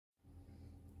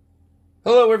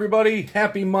Hello everybody,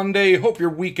 happy Monday, hope your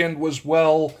weekend was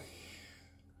well.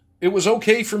 It was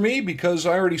okay for me because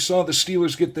I already saw the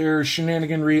Steelers get their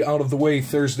shenaniganry out of the way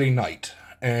Thursday night,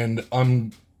 and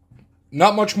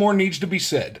not much more needs to be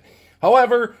said.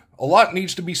 However, a lot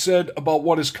needs to be said about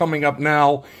what is coming up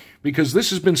now, because this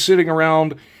has been sitting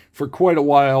around for quite a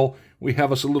while. We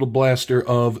have us a little blaster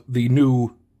of the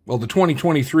new, the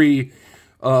 2023,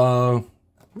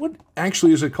 what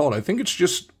actually is it called? I think it's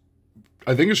just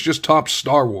Top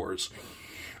Star Wars.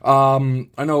 I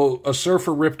know a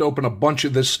surfer ripped open a bunch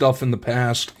of this stuff in the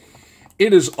past.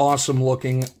 It is awesome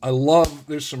looking.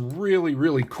 There's some really,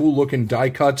 really cool looking die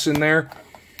cuts in there.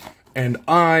 And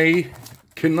I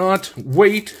cannot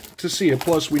wait to see it.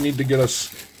 Plus, we need to get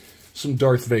us some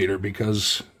Darth Vader,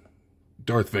 because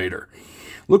Darth Vader.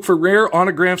 Look for rare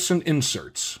autographs and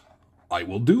inserts. I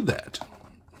will do that.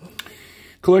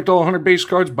 Collect all 100 base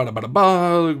cards,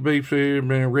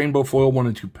 rainbow foil, 1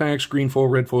 and 2 packs, green foil,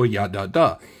 red foil,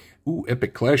 yada. Ooh,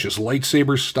 epic clashes,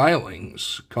 lightsaber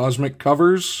stylings, cosmic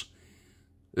covers.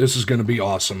 This is going to be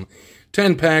awesome.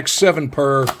 10 packs, 7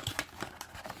 per,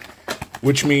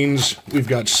 which means we've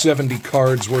got 70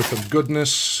 cards worth of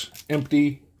goodness.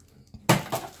 Empty.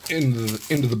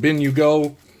 Into the bin you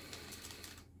go.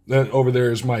 That over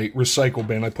there is my recycle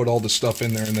bin. I put all the stuff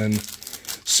in there and then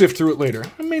sift through it later.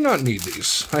 I may not need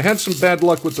these. I had some bad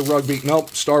luck with the rugby.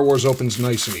 Nope, Star Wars opens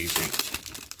nice and easy.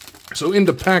 So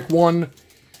into pack 1,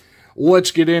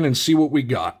 let's get in and see what we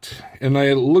got. And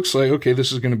it looks like, okay,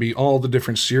 this is going to be all the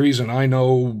different series, and I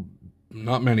know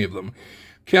not many of them.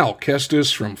 Cal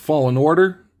Kestis from Fallen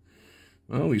Order.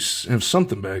 Well, we have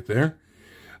something back there.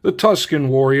 The Tusken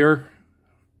Warrior.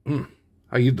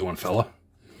 How you doing, fella?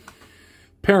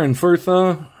 Perrin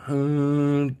Firtha.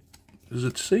 Does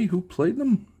it say who played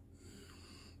them?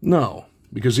 No,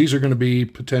 because these are going to be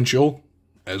potential,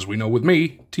 as we know with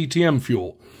me, TTM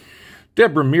fuel.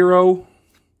 Deborah Miro.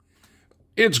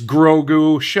 It's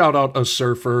Grogu. Shout out a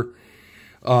surfer.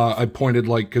 I pointed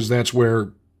because that's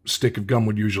where Stick of Gum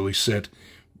would usually sit.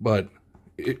 But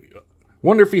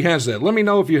wonder if he has that. Let me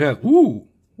know if you have. Ooh,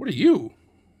 what are you?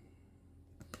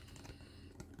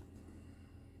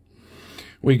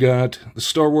 We got the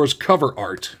Star Wars cover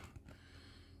art.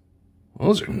 Well,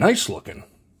 those are nice looking.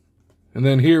 And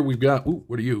then here we've got, ooh,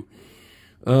 what are you?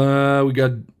 We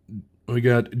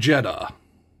got Jeddah.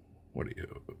 What are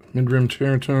you? Midrim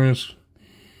Territories.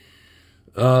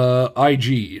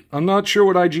 IG. I'm not sure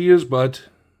what IG is, but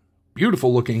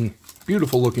beautiful looking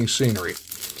scenery.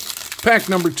 Pack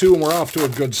number 2, and we're off to a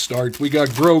good start. We got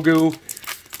Grogu.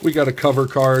 We got a cover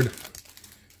card.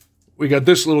 We got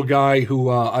this little guy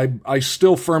who I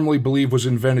still firmly believe was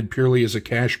invented purely as a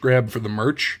cash grab for the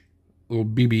merch. Little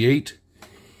BB-8.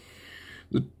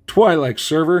 The Twi'lek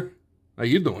server. How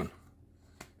you doing?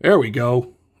 There we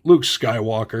go. Luke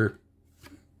Skywalker.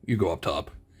 You go up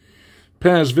top.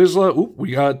 Paz Vizsla. Ooh,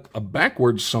 we got a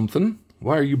backwards something.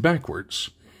 Why are you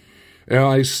backwards?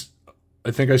 I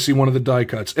think I see one of the die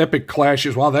cuts. Epic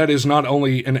clashes. Wow, that is not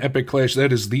only an epic clash,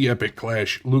 that is the epic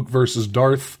clash. Luke versus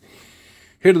Darth.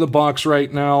 Hit of the box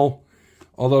right now.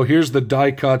 Although here's the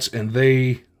die cuts, and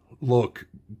they look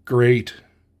great.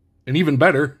 And even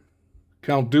better,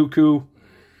 Count Dooku.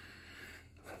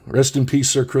 Rest in peace,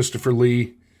 Sir Christopher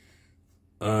Lee.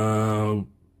 There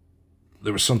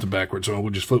was something backwards, so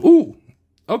we'll just flip. Ooh!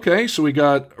 Okay, so we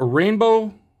got a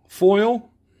rainbow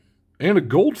foil and a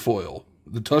gold foil.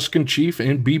 The Tusken Chief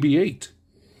and BB-8.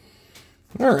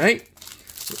 All right.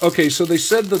 Okay, so they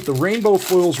said that the rainbow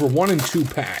foils were 1 and 2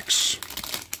 packs.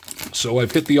 So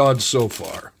I've hit the odds so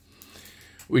far.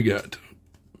 We got,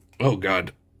 oh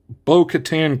God,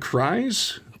 Bo-Katan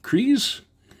Kryze?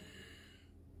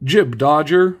 Jib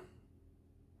Dodger.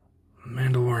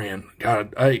 Mandalorian.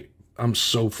 God, I'm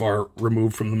so far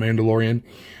removed from the Mandalorian.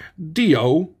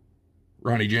 Dio.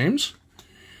 Ronnie James.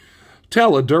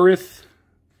 Taladurith.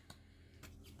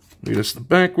 Lead us the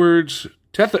backwards.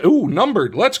 Tetha, ooh,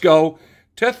 numbered. Let's go.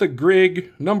 Tetha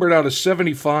Grigg, numbered out of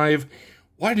 75.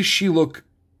 Why does she look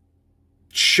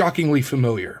shockingly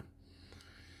familiar?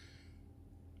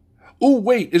 Oh,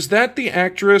 wait, is that the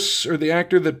actress or the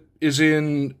actor that is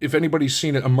in, if anybody's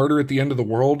seen it, A Murder at the End of the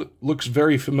World? Looks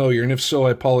very familiar, and if so,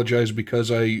 I apologize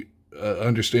because I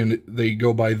understand they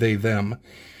go by they, them.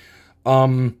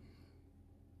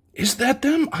 Is that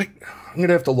them? I'm going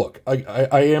to have to look. I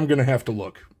am going to have to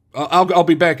look. I'll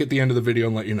be back at the end of the video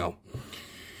and let you know.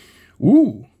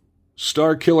 Ooh,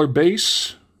 Star Killer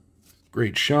Base.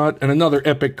 Great shot. And another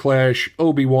epic clash,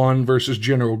 Obi-Wan versus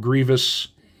General Grievous.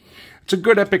 It's a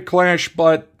good epic clash,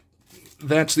 but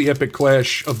that's the epic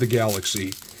clash of the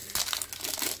galaxy.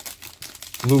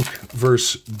 Luke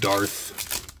versus Darth.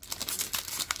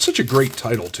 It's Such a great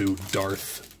title, too,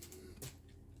 Darth.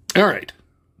 All right.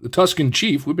 The Tusken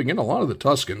Chief. We've been getting a lot of the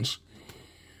Tuskens.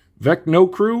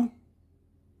 Vecno Crew.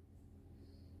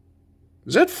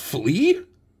 Is that Flea?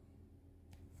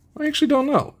 I actually don't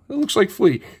know. It looks like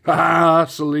Flea. Ha!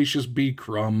 Salacious B.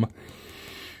 Crumb.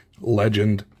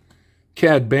 Legend.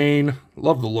 Cad Bane.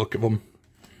 Love the look of him.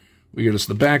 We got us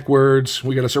the backwards.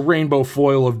 We got us a rainbow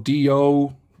foil of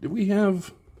D.O. Did we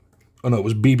have... Oh, no, it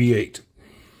was BB-8.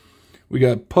 We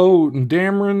got Poe and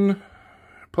Dameron.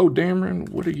 Poe Dameron,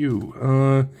 what are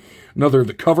you? Another of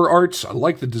the cover arts. I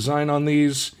like the design on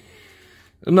these.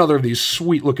 Another of these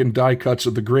sweet-looking die cuts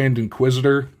of the Grand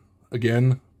Inquisitor.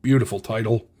 Again, beautiful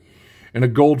title. And a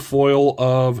gold foil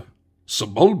of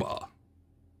Sebulba.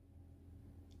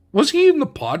 Was he in the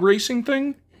pod racing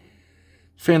thing?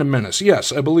 Phantom Menace.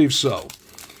 Yes, I believe so.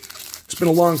 It's been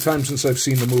a long time since I've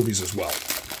seen the movies as well.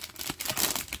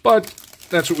 But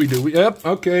that's what we do. Yep,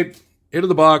 okay. Hit of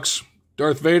the box.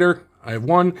 Darth Vader. I have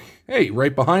one. Hey,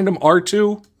 right behind him,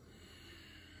 R2.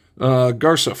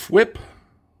 Garsa Fwip.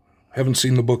 Haven't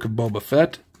seen the Book of Boba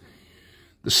Fett.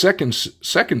 The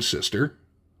second sister.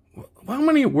 How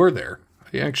many were there?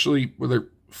 Were there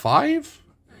 5?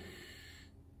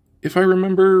 If I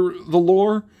remember the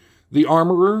lore. The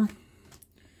Armorer.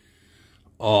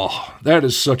 Oh, that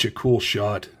is such a cool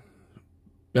shot.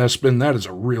 Bespin, that is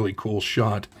a really cool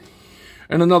shot.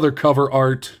 And another cover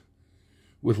art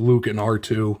with Luke and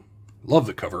R2. Love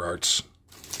the cover arts.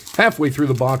 Halfway through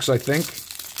the box, I think.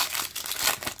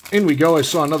 In we go. I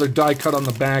saw another die cut on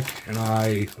the back, and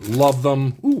I love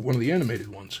them. Ooh, one of the animated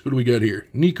ones. Who do we got here?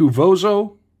 Niku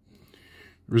Vozo.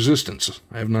 Resistance.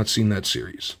 I have not seen that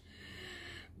series.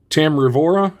 Tam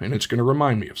Rivora, and it's going to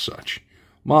remind me of such.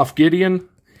 Moff Gideon.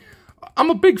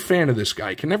 I'm a big fan of this guy.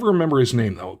 I can never remember his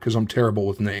name, though, because I'm terrible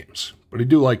with names. But I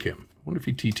do like him. I wonder if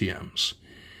he TTMs.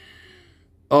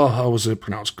 Oh, how was it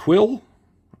pronounced? Quill?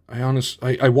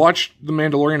 I watched The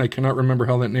Mandalorian. I cannot remember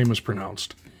how that name is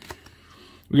pronounced.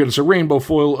 We got us a rainbow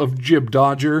foil of Jib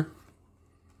Dodger.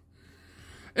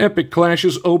 Epic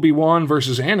Clashes Obi-Wan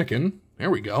versus Anakin. There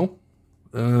we go.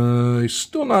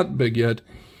 Still not big yet.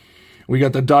 We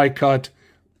got the die cut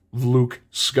of Luke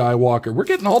Skywalker. We're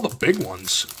getting all the big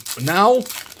ones. But now,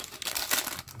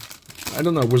 I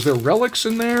don't know, was there relics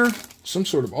in there? Some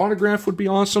sort of autograph would be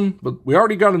awesome. But we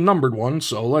already got a numbered one,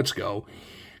 so let's go.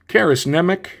 Karis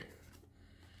Nemec.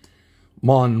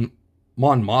 Mon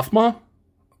Mothma.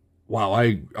 Wow,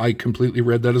 I completely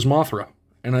read that as Mothra.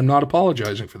 And I'm not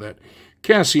apologizing for that.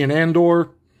 Cassian Andor.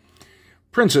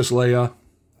 Princess Leia.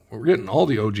 We're getting all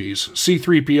the OGs.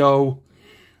 C-3PO.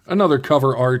 Another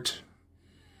cover art.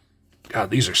 God,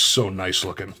 these are so nice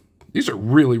looking. These are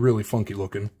really, really funky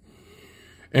looking.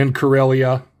 And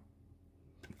Corellia.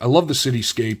 I love the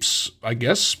cityscapes. I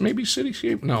guess maybe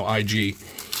cityscape? No, IG.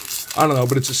 I don't know,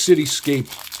 but it's a cityscape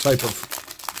type of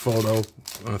photo.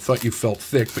 I thought you felt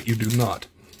thick, but you do not.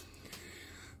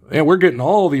 And we're getting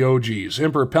all the OGs.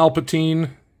 Emperor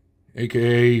Palpatine,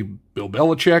 a.k.a. Bill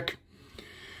Belichick.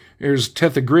 Here's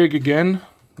Tetha Grigg again.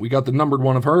 We got the numbered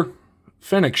one of her.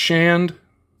 Fennec Shand.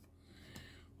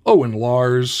 Owen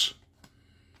Lars.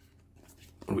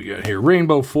 What do we got here?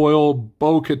 Rainbow Foil,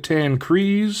 Bo-Katan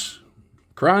Kryze.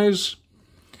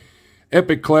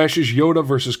 Epic Clashes, Yoda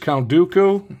versus Count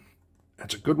Dooku.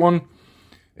 That's a good one.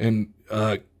 And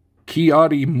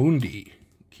Ki-Adi-Mundi.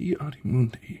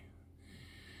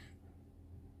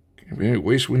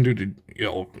 Waste Window to... You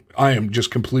know, I am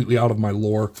just completely out of my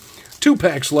lore. 2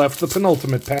 packs left, the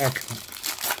penultimate pack.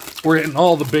 We're hitting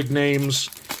all the big names.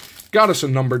 Got us a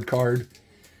numbered card.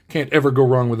 Can't ever go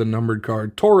wrong with a numbered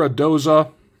card. Tora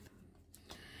Doza.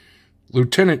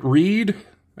 Lieutenant Reed.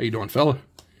 How you doing, fella?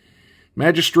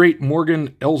 Magistrate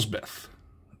Morgan Elsbeth.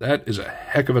 That is a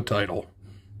heck of a title.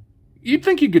 You'd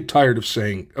think you'd get tired of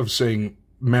saying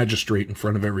magistrate in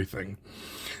front of everything.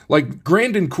 Like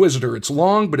Grand Inquisitor, it's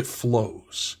long, but it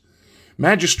flows.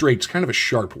 Magistrate's kind of a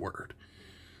sharp word.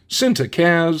 Cinta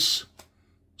Kaz.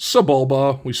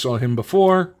 Sebulba, we saw him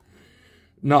before.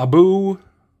 Naboo.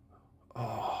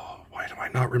 Oh, why do I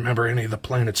not remember any of the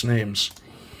planets' names?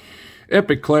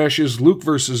 Epic Clashes, Luke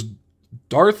versus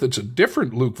Darth. It's a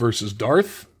different Luke versus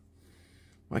Darth.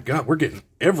 My God, we're getting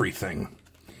everything.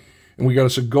 And we got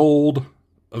us a gold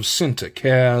of Cinta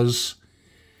Kaz.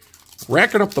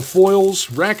 Racking up the foils,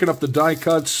 racking up the die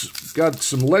cuts. Got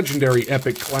some legendary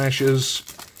Epic Clashes.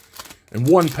 And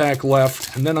 1 pack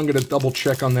left. And then I'm going to double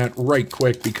check on that right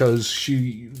quick because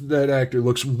that actor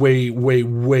looks way, way,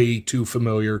 way too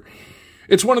familiar.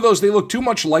 It's one of those, they look too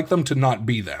much like them to not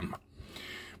be them.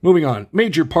 Moving on.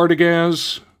 Major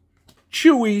Partagaz.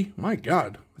 Chewie. My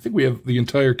God. I think we have the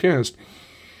entire cast.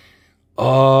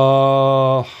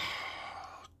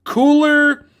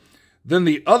 cooler than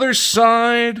the other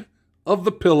side of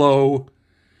the pillow,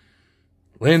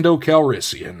 Lando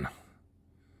Calrissian.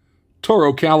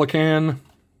 Toro Calican.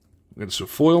 It's a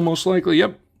foil, most likely.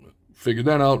 Yep. Figured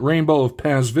that out. Rainbow of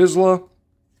Paz Vizsla.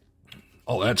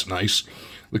 Oh, that's nice.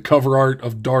 The cover art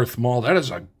of Darth Maul. That is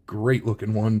a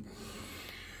great-looking one.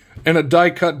 And a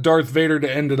die-cut Darth Vader to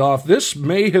end it off. This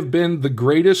may have been the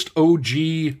greatest OG.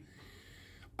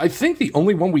 I think the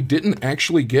only one we didn't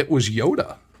actually get was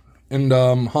Yoda and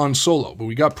Han Solo. But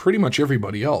we got pretty much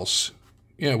everybody else.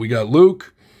 Yeah, we got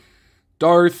Luke,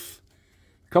 Darth,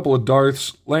 a couple of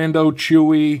Darths, Lando,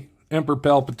 Chewie, Emperor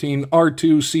Palpatine,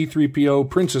 R2, C-3PO,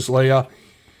 Princess Leia.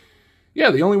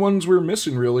 Yeah, the only ones we're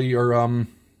missing really are,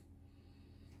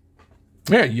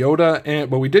 Yoda,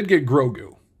 but we did get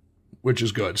Grogu, which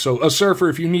is good. So, a surfer,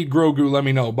 if you need Grogu, let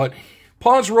me know. But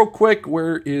pause real quick.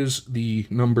 Where is the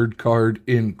numbered card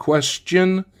in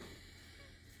question?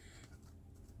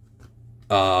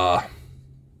 There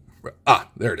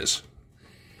it is.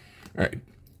 All right.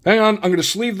 Hang on. I'm going to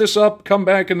sleeve this up, come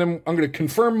back, and then I'm going to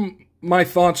confirm my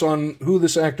thoughts on who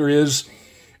this actor is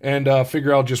and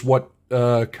figure out just what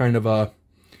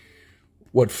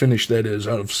what finish that is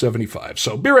out of 75.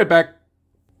 So, be right back.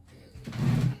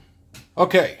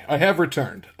 Okay, I have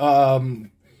returned.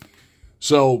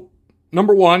 So,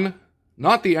 number one,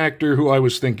 not the actor who I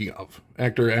was thinking of.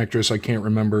 Actor, actress, I can't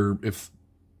remember if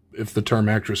the term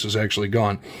actress is actually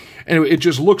gone. Anyway, it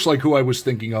just looks like who I was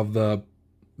thinking of, the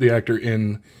actor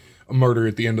in A Murder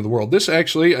at the End of the World. This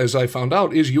actually, as I found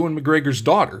out, is Ewan McGregor's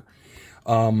daughter.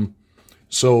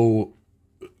 So,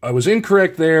 I was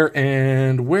incorrect there,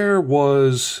 and where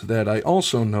was that I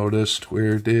also noticed?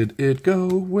 Where did it go?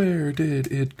 Where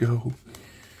did it go?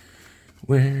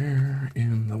 Where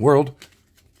in the world?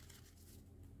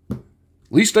 At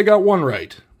least I got one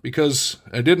right, because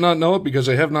I did not know it, because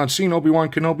I have not seen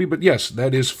Obi-Wan Kenobi, but yes,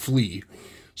 that is Flea.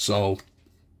 So,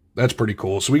 that's pretty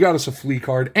cool. So we got us a Flea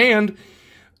card, and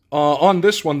on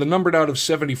this one, the numbered out of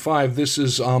 75, this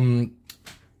is,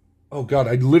 oh god,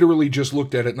 I literally just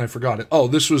looked at it and I forgot it. Oh,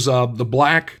 this was the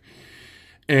black,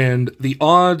 and the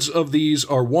odds of these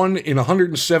are 1 in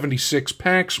 176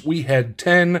 packs. We had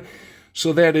 10,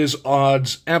 so that is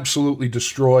odds absolutely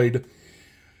destroyed.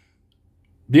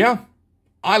 Yeah,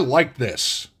 I like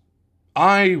this.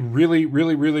 I really,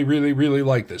 really, really, really, really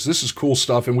like this. This is cool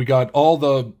stuff, and we got all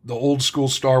the old school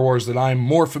Star Wars that I'm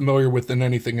more familiar with than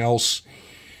anything else,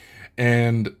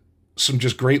 and some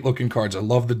just great looking cards. I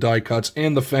love the die cuts,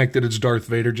 and the fact that it's Darth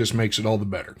Vader just makes it all the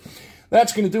better.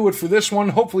 That's going to do it for this one.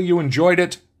 Hopefully you enjoyed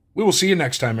it. We will see you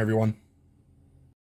next time, everyone.